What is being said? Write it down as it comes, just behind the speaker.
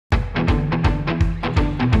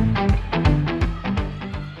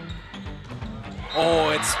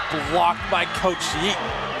It's blocked by Coach Yeet.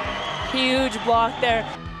 Huge block there.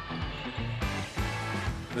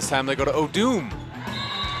 This time they go to O'Doom.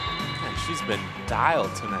 And she's been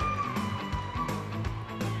dialed tonight.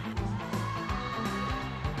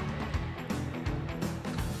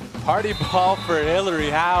 Party ball for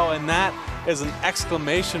Hillary Howe, and that is an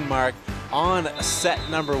exclamation mark on set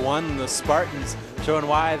number 1. The Spartans showing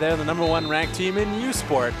why they're the #1 ranked team in U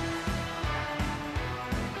Sport.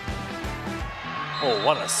 Oh,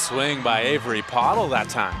 what a swing by Avery Pottle that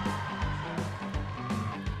time.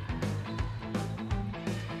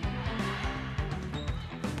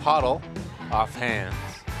 Pottle off hands.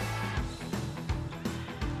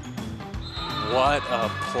 What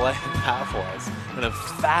a play that was. An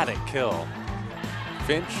emphatic kill.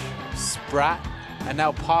 Finch, Spratt, and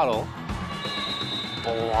now Pottle.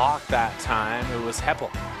 Blocked that time. It was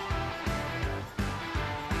Heppel.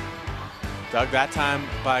 Dug that time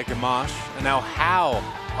by Gamache. And now Howe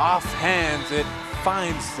off hands. It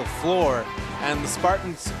finds the floor. And the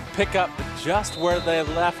Spartans pick up just where they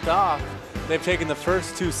left off. They've taken the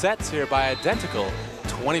first 2 sets here by identical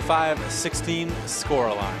 25-16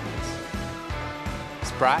 score lines.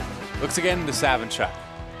 Spratt looks again to Savinchuk.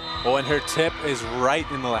 Oh, and her tip is right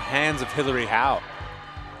in the hands of Hillary Howe.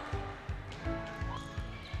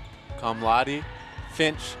 Komladi,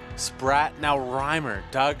 Finch, Spratt, now Reimer.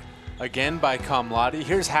 Dug again by Komladi.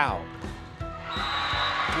 Here's Howe.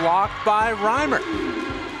 Blocked by Reimer.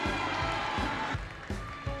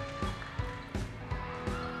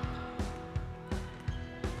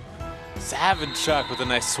 Savinchuk with a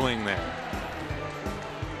nice swing there.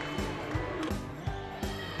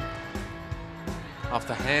 Off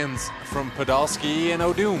the hands from Podolsky and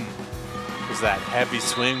O'Doom. Was that heavy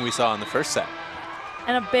swing we saw in the first set.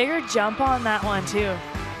 And a bigger jump on that one too.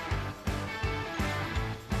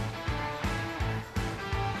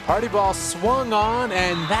 Party ball swung on,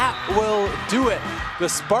 and that will do it. The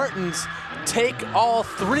Spartans take all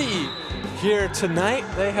 3 here tonight.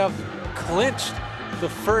 They have clinched the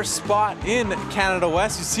first spot in Canada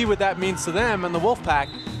West. You see what that means to them, and the Wolfpack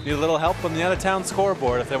need a little help on the out-of-town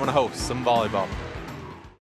scoreboard if they want to host some volleyball.